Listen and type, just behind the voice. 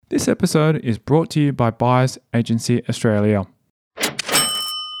This episode is brought to you by Buyers Agency Australia.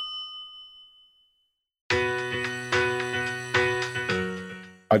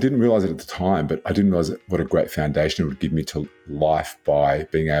 I didn't realise it at the time, but I didn't realise what a great foundation it would give me to life by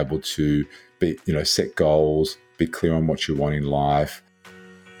being able to be, set goals, be clear on what you want in life.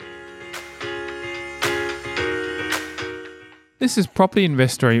 This is Property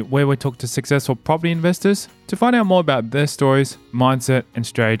Investory, where we talk to successful property investors to find out more about their stories, mindset, and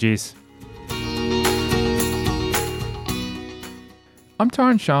strategies. I'm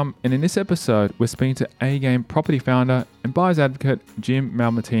Tyron Shum, and in this episode, we're speaking to A-Game property founder and buyer's advocate Jim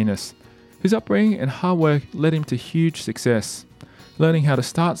Malamatinas, whose upbringing and hard work led him to huge success. Learning how to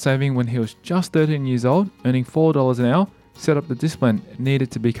start saving when he was just 13 years old, earning $4 an hour, set up the discipline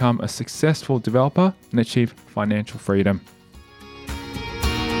needed to become a successful developer and achieve financial freedom.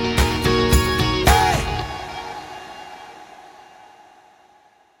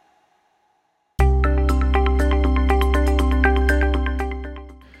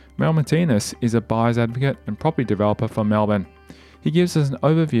 Malamatinas is a buyer's advocate and property developer from Melbourne. He gives us an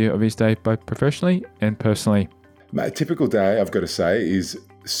overview of his day both professionally and personally. A typical day, I've got to say, is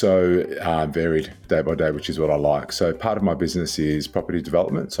so varied day by day, which is what I like. So part of my business is property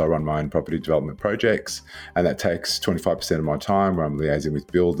development. So I run my own property development projects, and that takes 25% of my time where I'm liaising with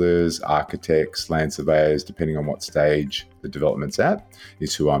builders, architects, land surveyors, depending on what stage the development's at,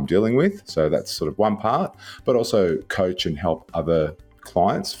 is who I'm dealing with. So that's sort of one part, but also coach and help other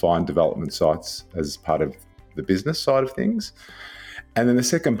clients find development sites as part of the business side of things. And then the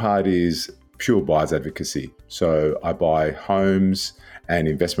second part is pure buyer's advocacy. So I buy homes and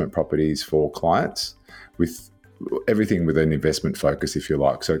investment properties for clients with everything with an investment focus, if you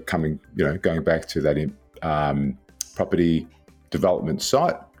like. So going back to that property development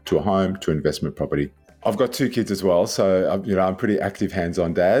site, to a home, to investment property. I've got two kids as well, so I'm pretty active,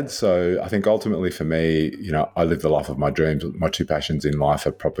 hands-on dad. So I think ultimately for me, I live the life of my dreams. My two passions in life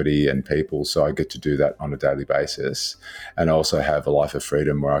are property and people, so I get to do that on a daily basis. And I also have a life of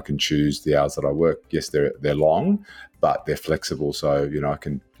freedom where I can choose the hours that I work. Yes, they're long, but they're flexible. So I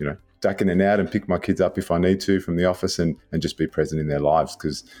can duck in and out and pick my kids up if I need to from the office and just be present in their lives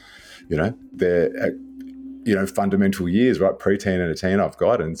because they're fundamental years, right? Preteen and a teen I've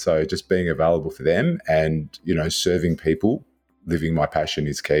got. And so just being available for them and, serving people, living my passion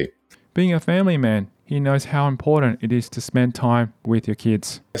is key. Being a family man, he knows how important it is to spend time with your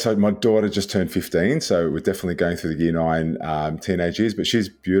kids. So my daughter just turned 15, so we're definitely going through the year 9 teenage years, but she's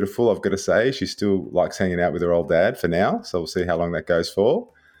beautiful, I've got to say. She still likes hanging out with her old dad for now, so we'll see how long that goes for.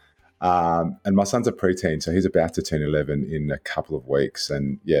 And my son's a preteen, so he's about to turn 11 in a couple of weeks.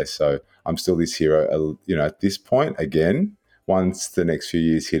 And so I'm still this hero, at this point, again, once the next few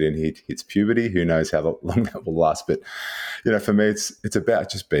years hit and he hits puberty, who knows how long that will last. But, for me, it's about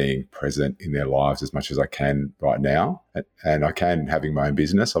just being present in their lives as much as I can right now. And I can, having my own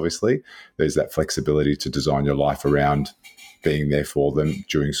business, obviously, there's that flexibility to design your life around being there for them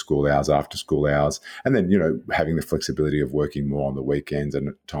during school hours, after school hours, and then, having the flexibility of working more on the weekends and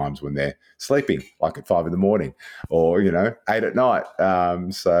at times when they're sleeping, like at 5 a.m. or, 8 at night.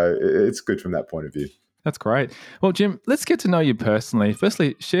 So it's good from that point of view. That's great. Well, Jim, let's get to know you personally.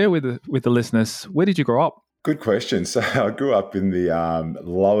 Firstly, share with the listeners, where did you grow up? Good question. So I grew up in the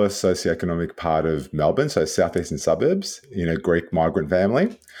lower socioeconomic part of Melbourne, so southeastern suburbs, in a Greek migrant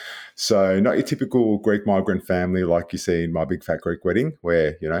family. So not your typical Greek migrant family like you see in My Big Fat Greek Wedding,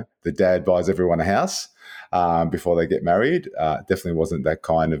 where, the dad buys everyone a house before they get married. Definitely wasn't that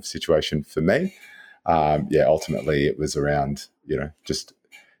kind of situation for me. Ultimately it was around, just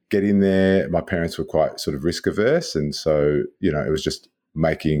get in there. My parents were quite sort of risk averse. And so, it was just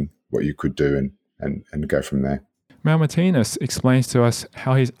making what you could do and go from there. Malamatinas explains to us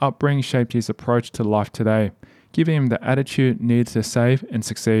how his upbringing shaped his approach to life today, giving him the attitude needed to save and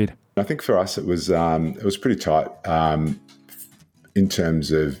succeed. I think for us it was pretty tight in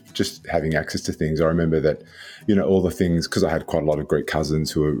terms of just having access to things. I remember that, all the things, because I had quite a lot of Greek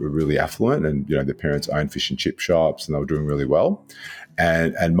cousins who were really affluent and, their parents owned fish and chip shops and they were doing really well.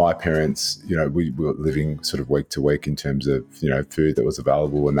 And my parents, we were living sort of week to week in terms of, food that was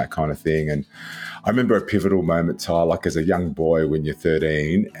available and that kind of thing. And I remember a pivotal moment, Ty, like as a young boy when you're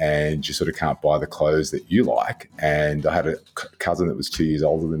 13 and you sort of can't buy the clothes that you like. And I had a cousin that was 2 years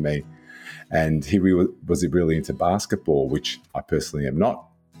older than me, and he was really into basketball, which I personally am not.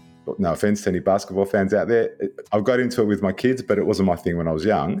 No offense to any basketball fans out there. I got into it with my kids, but it wasn't my thing when I was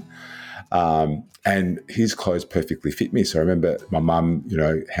young. And his clothes perfectly fit me. So I remember my mum,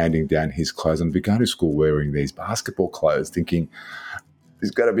 handing down his clothes, and I'd be going to school wearing these basketball clothes thinking,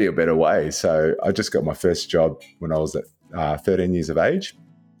 there's got to be a better way. So I just got my first job when I was at 13 years of age.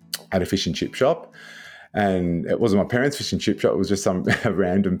 at a fish and chip shop. And it wasn't my parents' fish and chip shop. It was just some a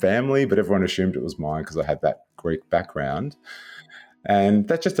random family, but everyone assumed it was mine because I had that Greek background. And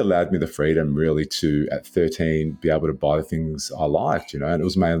that just allowed me the freedom really to, at 13, be able to buy the things I liked, and it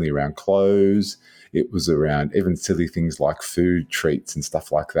was mainly around clothes. It was around even silly things like food treats and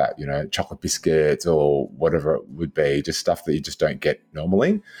stuff like that, chocolate biscuits or whatever it would be, just stuff that you just don't get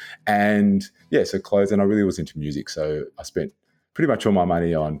normally. And yeah, so clothes, and I really was into music. So I spent pretty much all my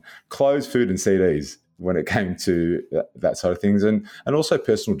money on clothes, food and CDs when it came to that side of things. And also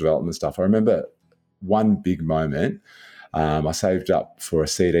personal development stuff. I remember one big moment. I saved up for a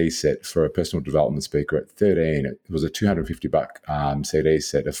CD set for a personal development speaker at 13. It was a $250 CD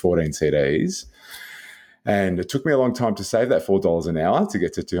set of 14 CDs. And it took me a long time to save that $4 an hour to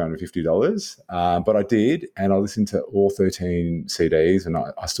get to $250. But I did, and I listened to all 13 CDs, and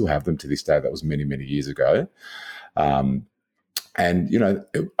I still have them to this day. That was many, many years ago. And,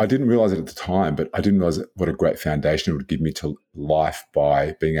 I didn't realize it at the time, but I didn't realize what a great foundation it would give me to life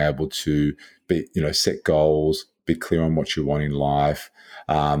by being able to set goals, be clear on what you want in life,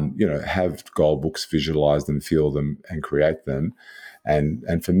 have goal books, visualize them, feel them, and create them.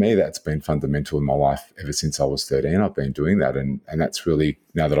 And for me, that's been fundamental in my life ever since I was 13. I've been doing that. And that's really,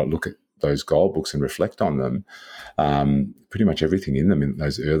 now that I look at those goal books and reflect on them, pretty much everything in them in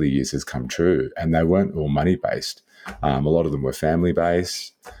those early years has come true. And they weren't all money-based. A lot of them were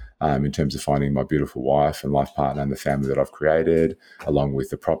family-based, in terms of finding my beautiful wife and life partner and the family that I've created, along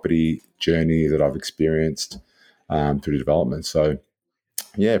with the property journey that I've experienced through development. So,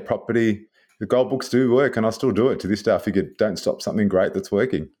 yeah, property, the goal books do work, and I still do it to this day. I figured don't stop something great that's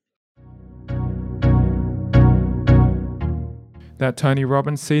working. That Tony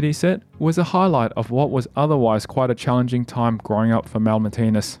Robbins CD set was a highlight of what was otherwise quite a challenging time growing up for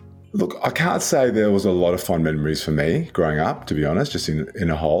Malamatinas. Look, I can't say there was a lot of fond memories for me growing up, to be honest, just in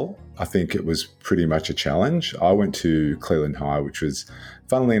a whole. I think it was pretty much a challenge. I went to Cleveland High, which was,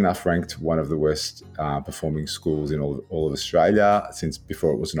 funnily enough, ranked one of the worst performing schools in all of Australia since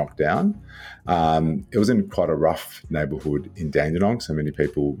before it was knocked down. It was in quite a rough neighbourhood in Dandenong, so many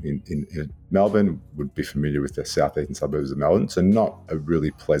people in Melbourne would be familiar with the southeastern suburbs of Melbourne, so not a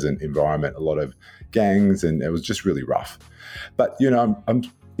really pleasant environment, a lot of gangs, and it was just really rough. But, I'm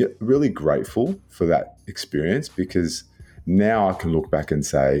really grateful for that experience, because now I can look back and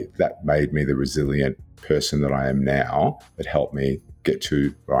say that made me the resilient person that I am now, that helped me get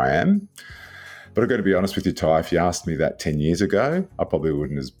to where I am. But I've got to be honest with you, Ty, if you asked me that 10 years ago, I probably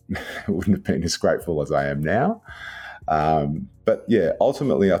wouldn't have been as grateful as I am now. But yeah,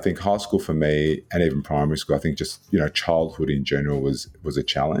 ultimately, I think high school for me, and even primary school, I think just, childhood in general was a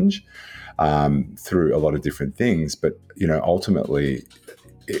challenge through a lot of different things. But, ultimately,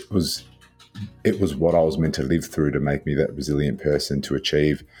 it was what I was meant to live through to make me that resilient person to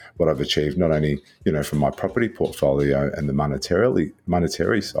achieve what I've achieved, not only, from my property portfolio and the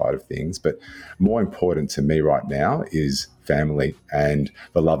monetary side of things, but more important to me right now is family and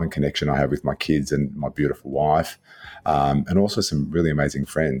the love and connection I have with my kids and my beautiful wife, and also some really amazing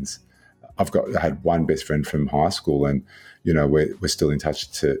friends. I had one best friend from high school, and, we're still in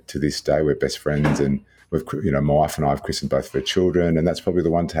touch to this day. We're best friends, and my wife and I have christened both of her children, and that's probably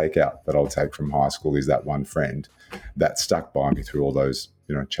the one takeout that I'll take from high school is that one friend that stuck by me through all those,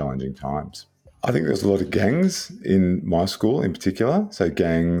 challenging times. I think there's a lot of gangs in my school in particular. So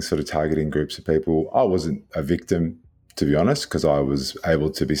gangs sort of targeting groups of people. I wasn't a victim, to be honest, because I was able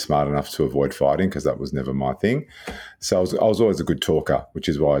to be smart enough to avoid fighting, because that was never my thing. So I was always a good talker, which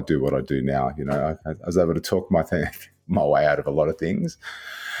is why I do what I do now. I was able to talk my way out of a lot of things.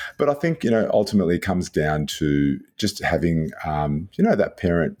 But I think, ultimately it comes down to just having, that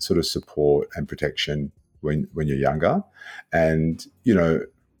parent sort of support and protection when you're younger. And,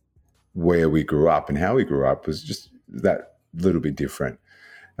 where we grew up and how we grew up was just that little bit different.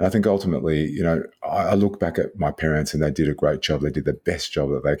 And I think ultimately, I look back at my parents, and they did a great job. They did the best job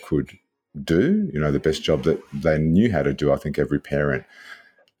that they could do, the best job that they knew how to do. I think every parent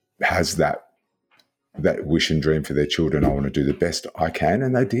has that wish and dream for their children. I want to do the best I can.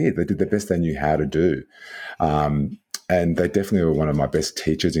 And they did. They did the best they knew how to do. And they definitely were one of my best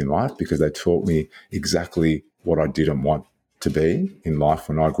teachers in life, because they taught me exactly what I didn't want to be in life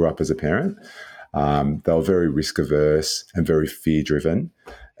when I grew up as a parent. They were very risk averse and very fear driven.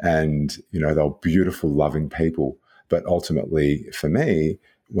 And, they were beautiful, loving people. But ultimately, for me,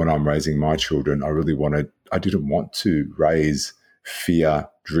 when I'm raising my children, I didn't want to raise fear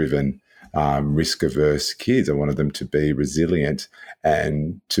driven, risk averse kids. I wanted them to be resilient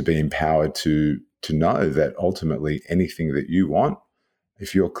and to be empowered to know that ultimately anything that you want,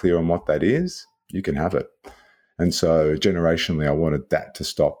 if you're clear on what that is, you can have it. And so generationally, I wanted that to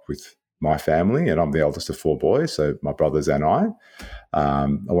stop with my family, and I'm the eldest of 4 boys, so my brothers and I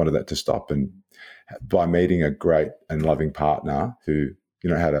wanted that to stop. And by meeting a great and loving partner who,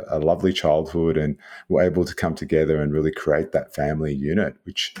 had a lovely childhood and were able to come together and really create that family unit,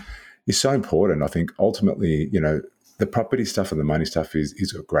 which is so important. I think ultimately, the property stuff and the money stuff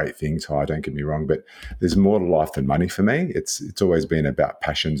is a great thing, Ty, don't get me wrong, but there's more to life than money for me. It's always been about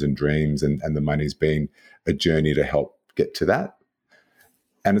passions and dreams, and the money's been a journey to help get to that.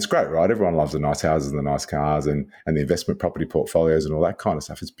 And it's great, right? Everyone loves the nice houses and the nice cars and the investment property portfolios and all that kind of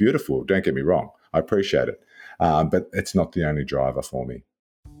stuff. It's beautiful. Don't get me wrong. I appreciate it. But it's not the only driver for me.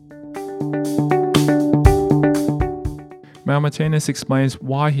 Malamatinas explains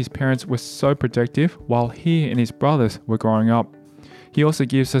why his parents were so protective while he and his brothers were growing up. He also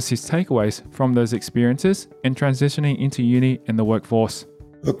gives us his takeaways from those experiences and transitioning into uni and the workforce.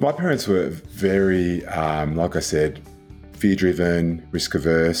 Look, my parents were very, like I said, fear-driven,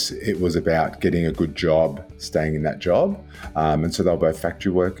 risk-averse. It was about getting a good job, staying in that job. And so they were both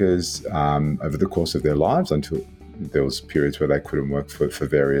factory workers over the course of their lives until there was periods where they couldn't work for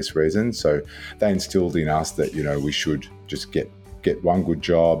various reasons. So they instilled in us that, we should just get one good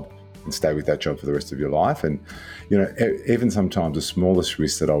job and stay with that job for the rest of your life. And, even sometimes the smallest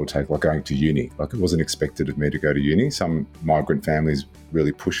risks that I would take, like going to uni, like it wasn't expected of me to go to uni. Some migrant families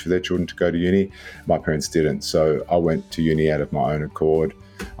really push for their children to go to uni. My parents didn't. So I went to uni out of my own accord.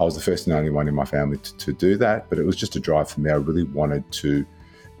 I was the first and only one in my family to do that, but it was just a drive for me. I really wanted to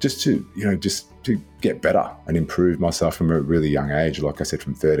get better and improve myself from a really young age. Like I said,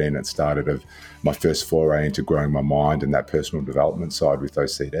 from 13, it started of my first foray into growing my mind and that personal development side with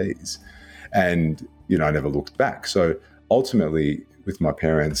those CDs. And, I never looked back. So ultimately with my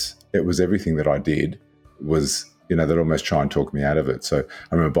parents, it was everything that I did was, they'd almost try and talk me out of it. So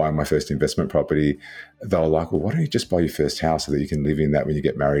I remember buying my first investment property. They were like, well, why don't you just buy your first house so that you can live in that when you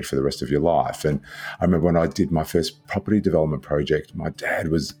get married for the rest of your life? And I remember when I did my first property development project, my dad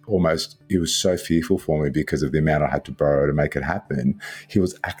he was so fearful for me because of the amount I had to borrow to make it happen. He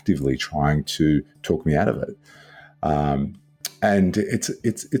was actively trying to talk me out of it. And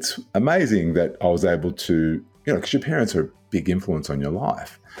it's amazing that I was able to, because your parents are a big influence on your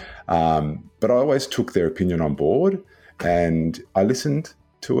life. But I always took their opinion on board and I listened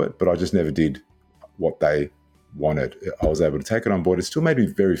to it, but I just never did what they wanted. I was able to take it on board. It still made me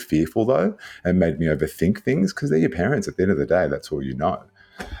very fearful though, and made me overthink things because they're your parents at the end of the day. That's all you know.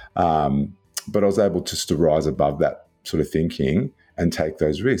 But I was able just to rise above that sort of thinking and take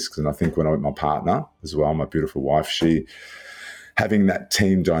those risks. And I think when I met my partner as well, my beautiful wife, having that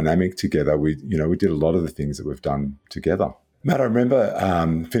team dynamic together, we did a lot of the things that we've done together. Matt, I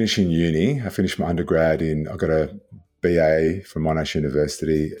remember finishing uni. I finished my undergrad I got a BA from Monash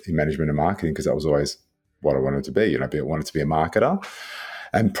University in management and marketing because that was always what I wanted to be. I wanted to be a marketer.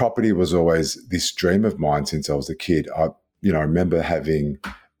 And property was always this dream of mine since I was a kid. I remember having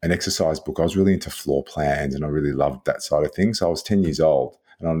an exercise book. I was really into floor plans and I really loved that side of things. So I was 10 years old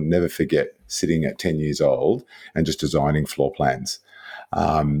and I'll never forget sitting at 10 years old and just designing floor plans.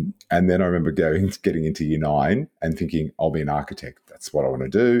 And then I remember getting into year 9 and thinking, I'll be an architect. That's what I want to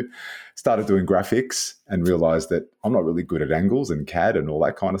do. Started doing graphics and realized that I'm not really good at angles and CAD and all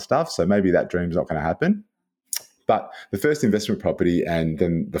that kind of stuff. So maybe that dream's not going to happen. But the first investment property and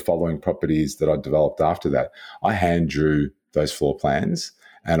then the following properties that I developed after that, I hand drew those floor plans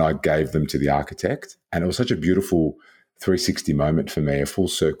and I gave them to the architect. And it was such a beautiful 360 moment for me, a full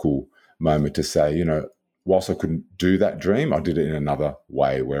circle moment to say, whilst I couldn't do that dream, I did it in another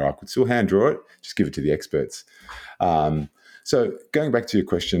way where I could still hand draw it, just give it to the experts. So going back to your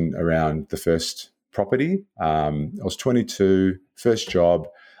question around the first property, I was 22, first job,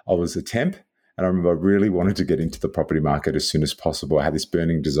 I was a temp. And I remember I really wanted to get into the property market as soon as possible. I had this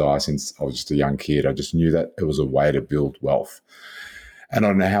burning desire since I was just a young kid. I just knew that it was a way to build wealth. And I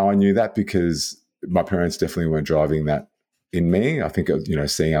don't know how I knew that because my parents definitely weren't driving that in me. I think,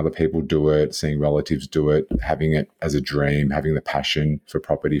 seeing other people do it, seeing relatives do it, having it as a dream, having the passion for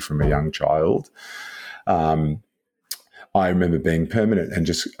property from a young child. I remember being permanent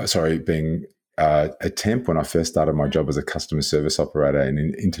and being a temp when I first started my job as a customer service operator in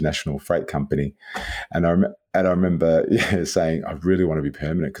an international freight company. And I remember saying, I really want to be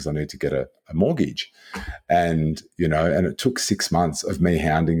permanent because I need to get a mortgage. And, and it took 6 months of me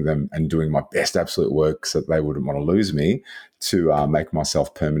hounding them and doing my best absolute work so that they wouldn't want to lose me to make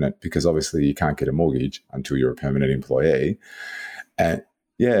myself permanent, because obviously you can't get a mortgage until you're a permanent employee. And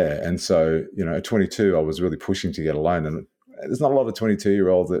so, at 22, I was really pushing to get a loan. And there's not a lot of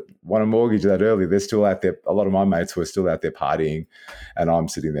 22-year-olds that want a mortgage that early. They're still out there. A lot of my mates were still out there partying, and I'm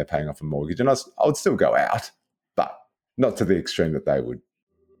sitting there paying off a mortgage. And I would still go out, not to the extreme that they would.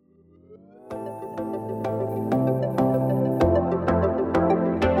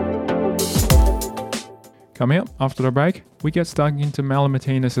 Coming up after the break, we get stuck into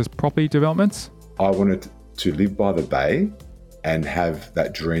Malamatinas' property developments. I wanted to live by the bay and have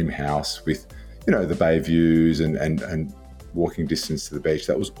that dream house with, the bay views and walking distance to the beach.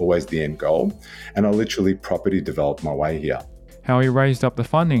 That was always the end goal. And I literally property developed my way here. How he raised up the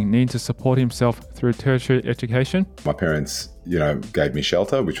funding needed to support himself through tertiary education. My parents, gave me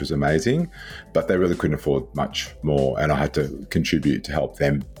shelter, which was amazing, but they really couldn't afford much more. And I had to contribute to help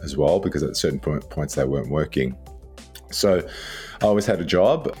them as well, because at certain points they weren't working. So I always had a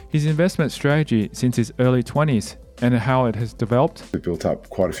job. His investment strategy since his early 20s and how it has developed. We built up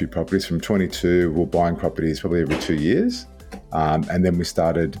quite a few properties. From 22, we were buying properties probably every 2 years. And then we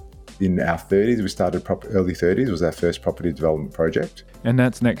started in our 30s. We started early 30s was our first property development project. And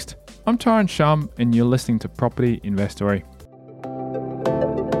that's next. I'm Tyron Shum and you're listening to Property Investory.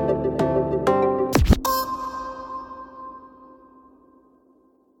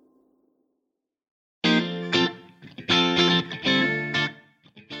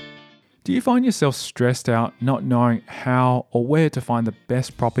 Do you find yourself stressed out not knowing how or where to find the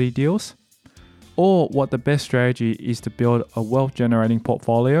best property deals? Or what the best strategy is to build a wealth-generating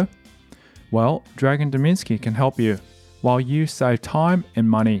portfolio? Well, Dragan Dominski can help you while you save time and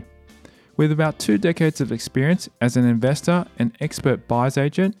money. With about 2 decades of experience as an investor and expert buyer's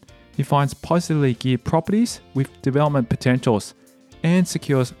agent, he finds positively geared properties with development potentials and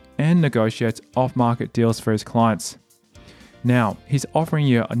secures and negotiates off-market deals for his clients. Now, he's offering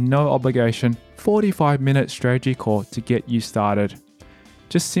you a no-obligation 45-minute strategy call to get you started.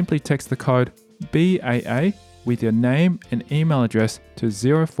 Just simply text the code BAA with your name and email address to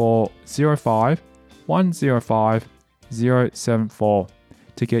 0405 105 074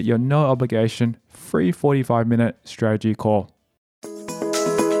 to get your no-obligation free 45-minute strategy call.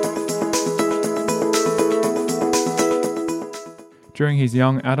 During his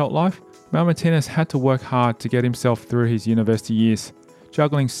young adult life, Malamatinas had to work hard to get himself through his university years,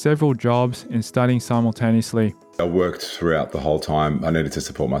 juggling several jobs and studying simultaneously. I worked throughout the whole time. I needed to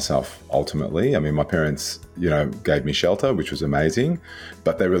support myself ultimately. I mean, my parents, gave me shelter, which was amazing,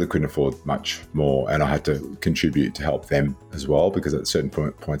 but they really couldn't afford much more. And I had to contribute to help them as well, because at certain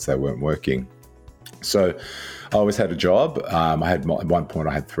points they weren't working. So I always had a job. At one point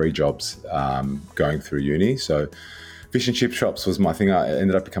I had 3 jobs going through uni. So fish and chip shops was my thing. I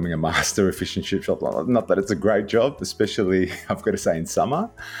ended up becoming a master of fish and chip shops. Not that it's a great job, especially, I've got to say, in summer.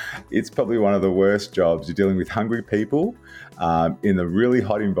 It's probably one of the worst jobs. You're dealing with hungry people in a really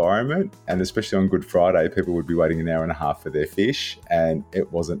hot environment. And especially on Good Friday, people would be waiting an hour and a half for their fish, and it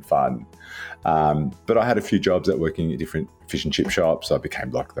wasn't fun. But I had a few jobs at working at different fish and chip shops. I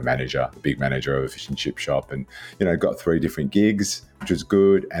became like the big manager of a fish and chip shop, and got 3 different gigs, which was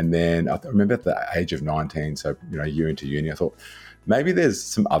good. And then I remember at the age of 19, so a year into uni, I thought maybe there's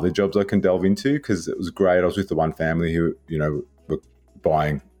some other jobs I can delve into, because it was great. I was with the one family who were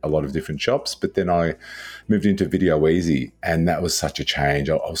buying a lot of different shops, but then I moved into Video Easy, and that was such a change.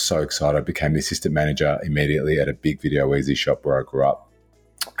 I was so excited. I became the assistant manager immediately at a big Video Easy shop where I grew up.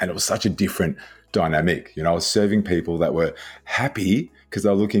 And it was such a different dynamic. I was serving people that were happy because they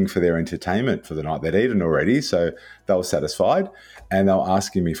were looking for their entertainment for the night. They'd eaten already, so they were satisfied. And they were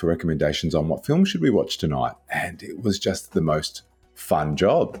asking me for recommendations on what film should we watch tonight. And it was just the most fun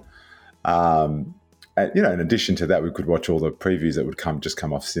job. And, in addition to that, we could watch all the previews that would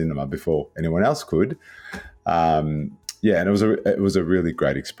come off cinema before anyone else could. And it was a really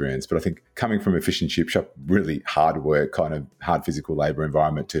great experience. But I think coming from a fish and chip shop, really hard work, kind of hard physical labor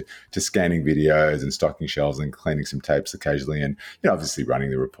environment, to scanning videos and stocking shelves and cleaning some tapes occasionally, and obviously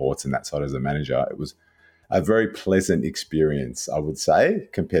running the reports and that side as a manager, it was a very pleasant experience, I would say,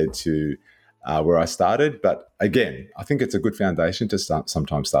 compared to where I started. But again, I think it's a good foundation to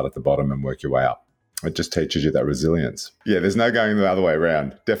sometimes start at the bottom and work your way up. It just teaches you that resilience. Yeah, there's no going the other way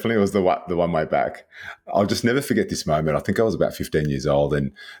around. Definitely was the one way back. I'll just never forget this moment. I think I was about 15 years old,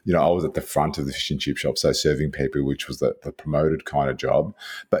 and I was at the front of the fish and chip shop, so serving people, which was the promoted kind of job.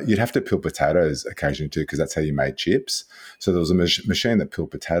 But you'd have to peel potatoes occasionally too, because that's how you made chips. So there was a machine that peeled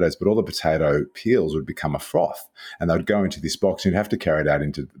potatoes, but all the potato peels would become a froth, and they'd go into this box, and you'd have to carry it out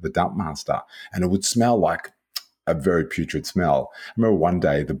into the dump master, and it would smell like a very putrid smell. I remember one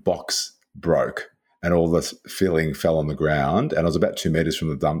day the box broke, and all this filling fell on the ground, and I was about 2 meters from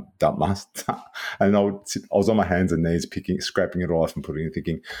the dump master, and I was on my hands and knees scraping it all off and putting it,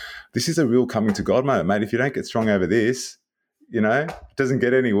 thinking, this is a real coming to God moment, mate. If you don't get strong over this, it doesn't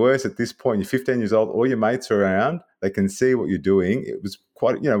get any worse at this point. You're 15 years old, all your mates are around, they can see what you're doing. It was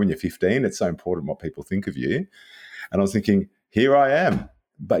quite, when you're 15, it's so important what people think of you. And I was thinking, here I am.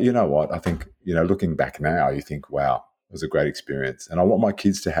 But you know what? I think, looking back now, you think, wow, it was a great experience. And I want my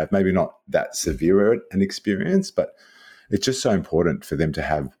kids to have maybe not that severe an experience, but it's just so important for them to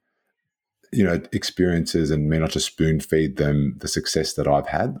have, experiences and me not to spoon feed them the success that I've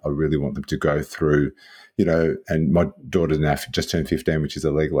had. I really want them to go through, and my daughter now just turned 15, which is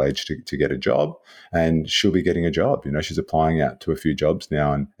a legal age to get a job, and she'll be getting a job. She's applying out to a few jobs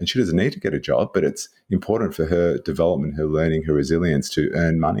now, and she doesn't need to get a job, but it's important for her development, her learning, her resilience to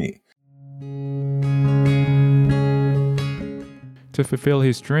earn money. To fulfill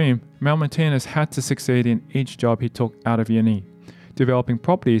his dream, Malamatinas had to succeed in each job he took out of uni, developing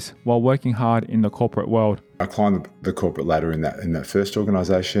properties while working hard in the corporate world. I climbed the corporate ladder in that first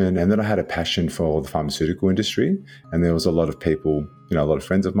organisation, and then I had a passion for the pharmaceutical industry, and there was a lot of people, a lot of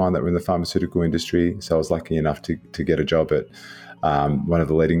friends of mine that were in the pharmaceutical industry, so I was lucky enough to get a job at one of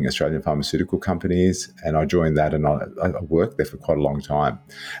the leading Australian pharmaceutical companies, and I joined that, and I worked there for quite a long time,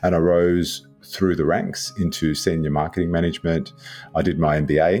 and I rose through the ranks into senior marketing management. I did my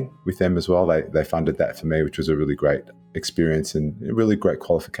MBA with them as well. They funded that for me, which was a really great experience and a really great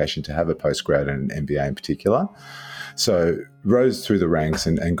qualification to have a postgrad and an MBA in particular. So rose through the ranks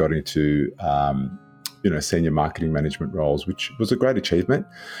and got into senior marketing management roles, which was a great achievement.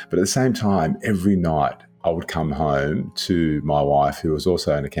 But at the same time, every night I would come home to my wife, who was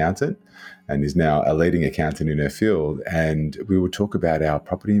also an accountant and is now a leading accountant in her field, and we would talk about our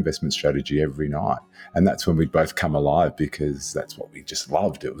property investment strategy every night. And that's when we'd both come alive, because that's what we just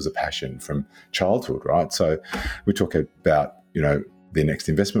loved. It was a passion from childhood, right? So we talk about, the next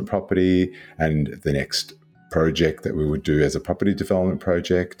investment property and the next project that we would do as a property development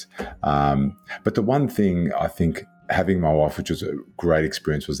project. But the one thing I think having my wife, which was a great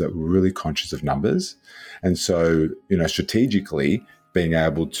experience, was that we were really conscious of numbers. And so, strategically being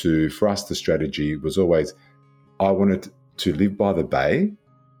able to, for us, the strategy was always, I wanted to live by the bay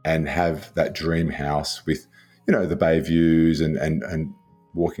and have that dream house with, the bay views and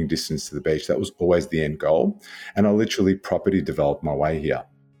walking distance to the beach. That was always the end goal. And I literally property developed my way here.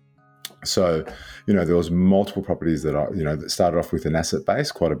 So, there was multiple properties that that started off with an asset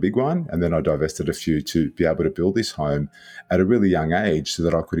base, quite a big one. And then I divested a few to be able to build this home at a really young age so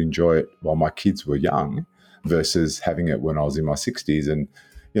that I could enjoy it while my kids were young versus having it when I was in my 60s. And,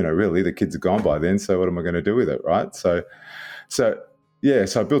 really the kids are gone by then. So what am I going to do with it, right? So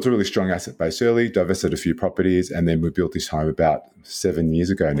I built a really strong asset base early, divested a few properties, and then we built this home about 7 years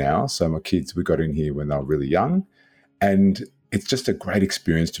ago now. So my kids, we got in here when they were really young. And it's just a great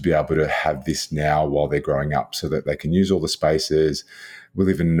experience to be able to have this now while they're growing up so that they can use all the spaces. We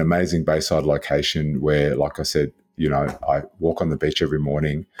live in an amazing bayside location where, like I said, I walk on the beach every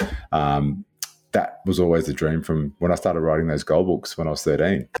morning. That was always the dream from when I started writing those goal books when I was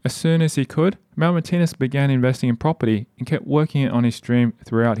 13. As soon as he could, Malamatinas began investing in property and kept working on his dream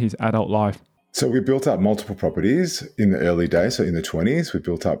throughout his adult life. So we built up multiple properties in the early days. So in the 20s, we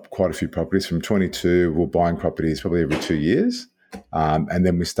built up quite a few properties. From 22, we were buying properties probably every 2 years. And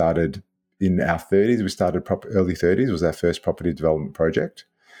then we started in our 30s. We started early 30s was our first property development project.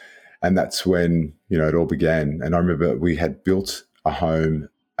 And that's when, it all began. And I remember we had built a home,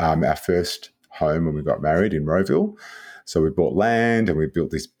 our first home when we got married in Rowville. So we bought land and we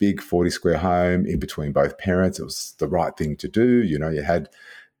built this big 40-square home in between both parents. It was the right thing to do. You had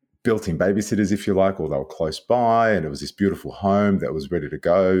built-in babysitters, if you like, or they were close by, and it was this beautiful home that was ready to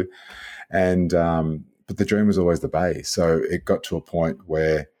go. And but the dream was always the bay. So it got to a point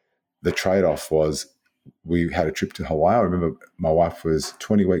where the trade-off was we had a trip to Hawaii. I remember my wife was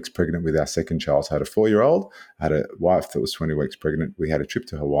 20 weeks pregnant with our second child. So I had a 4-year-old. I had a wife that was 20 weeks pregnant. We had a trip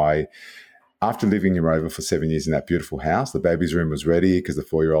to Hawaii. After living in Rover for 7 years in that beautiful house, the baby's room was ready because the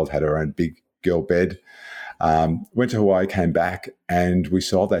 4-year-old had her own big girl bed. Went to Hawaii, came back, and we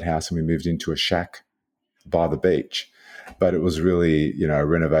sold that house and we moved into a shack by the beach. But it was really, a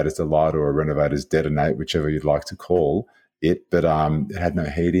renovator's delight or a renovator's detonate, whichever you'd like to call it. But it had no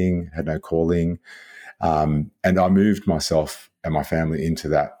heating, had no cooling. And I moved myself and my family into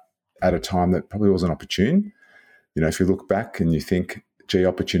that at a time that probably wasn't opportune. If you look back and you think, gee,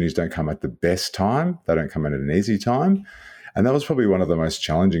 opportunities don't come at the best time. They don't come at an easy time. And that was probably one of the most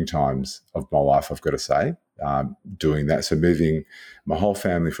challenging times of my life, I've got to say, doing that. So moving my whole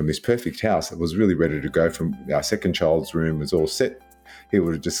family from this perfect house that was really ready to go, from our second child's room was all set. He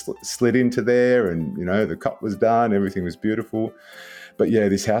would have just slid into there and, the cot was done. Everything was beautiful. But yeah,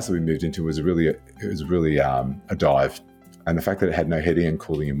 this house that we moved into was really a dive. And the fact that it had no heating and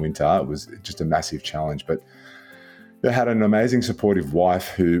cooling in winter, it was just a massive challenge. But I had an amazing supportive wife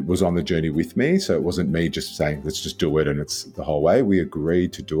who was on the journey with me. So it wasn't me just saying, let's just do it and it's the whole way. We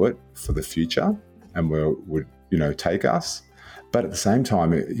agreed to do it for the future, and we would take us. But at the same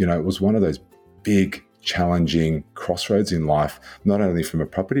time, it was one of those big, challenging crossroads in life, not only from a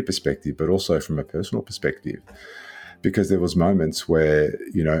property perspective, but also from a personal perspective, because there was moments where,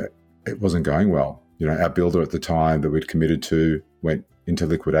 it wasn't going well. Our builder at the time that we'd committed to went into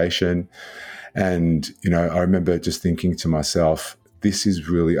liquidation. And, I remember just thinking to myself, this is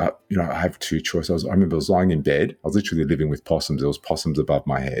really, I have two choices. I remember I was lying in bed. I was literally living with possums. There was possums above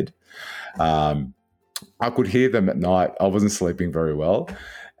my head. I could hear them at night. I wasn't sleeping very well.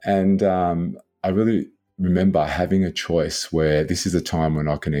 And I really remember having a choice where this is a time when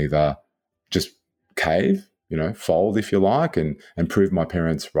I can either just cave, fold if you like, and prove my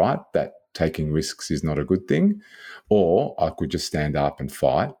parents right that taking risks is not a good thing, or I could just stand up and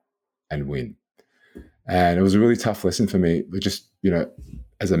fight and win. And it was a really tough lesson for me, just,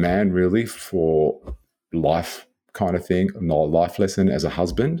 as a man, really, for life kind of thing, not a life lesson as a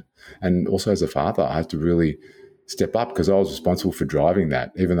husband, and also as a father. I had to really step up because I was responsible for driving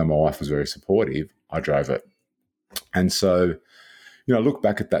that. Even though my wife was very supportive, I drove it. And so, I look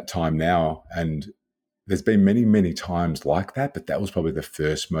back at that time now, and there's been many, many times like that, but that was probably the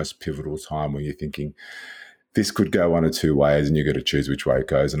first most pivotal time when you're thinking, this could go one or two ways and you've got to choose which way it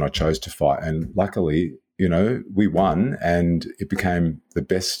goes. And I chose to fight. And luckily, we won, and it became the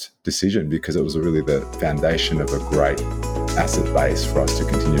best decision because it was really the foundation of a great asset base for us to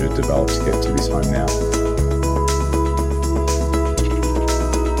continue to develop to get to this home now.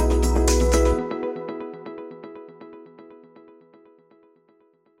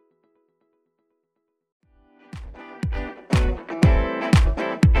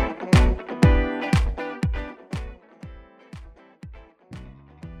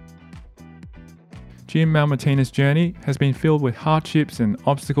 Jim Malamatinas' journey has been filled with hardships and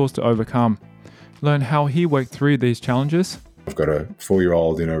obstacles to overcome. Learn how he worked through these challenges. I've got a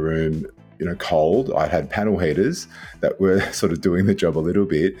 4-year-old in a room, cold. I had panel heaters that were sort of doing the job a little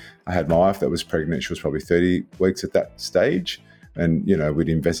bit. I had my wife that was pregnant. She was probably 30 weeks at that stage. And, we'd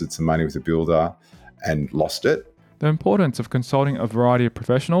invested some money with a builder and lost it. The importance of consulting a variety of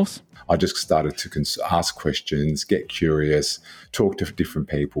professionals. I just started to ask questions, get curious, talk to different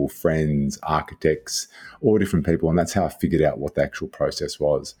people, friends, architects, all different people. And that's how I figured out what the actual process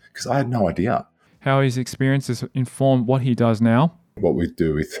was, because I had no idea. How his experiences inform what he does now. What we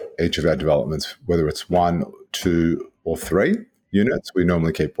do with each of our developments, whether it's 1, 2 or 3 units, we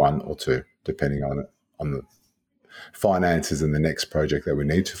normally keep 1 or 2, depending on the finances and the next project that we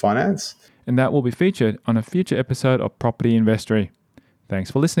need to finance. And that will be featured on a future episode of Property Investory.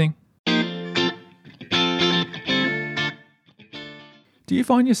 Thanks for listening. Do you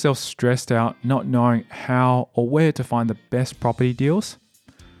find yourself stressed out not knowing how or where to find the best property deals?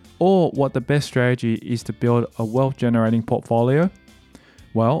 Or what the best strategy is to build a wealth-generating portfolio?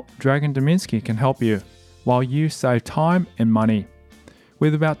 Well, Dragan Dominski can help you while you save time and money.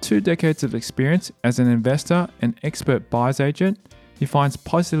 With about 2 decades of experience as an investor and expert buyer's agent, he finds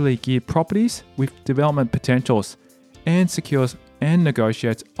positively geared properties with development potentials and secures and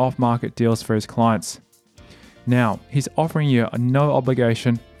negotiates off-market deals for his clients. Now, he's offering you a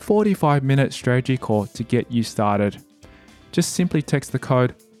no-obligation 45-minute strategy call to get you started. Just simply text the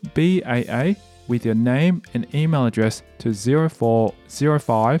code BAA with your name and email address to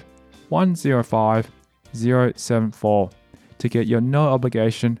 0405 105 074 to get your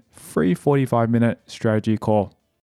no-obligation free 45-minute strategy call.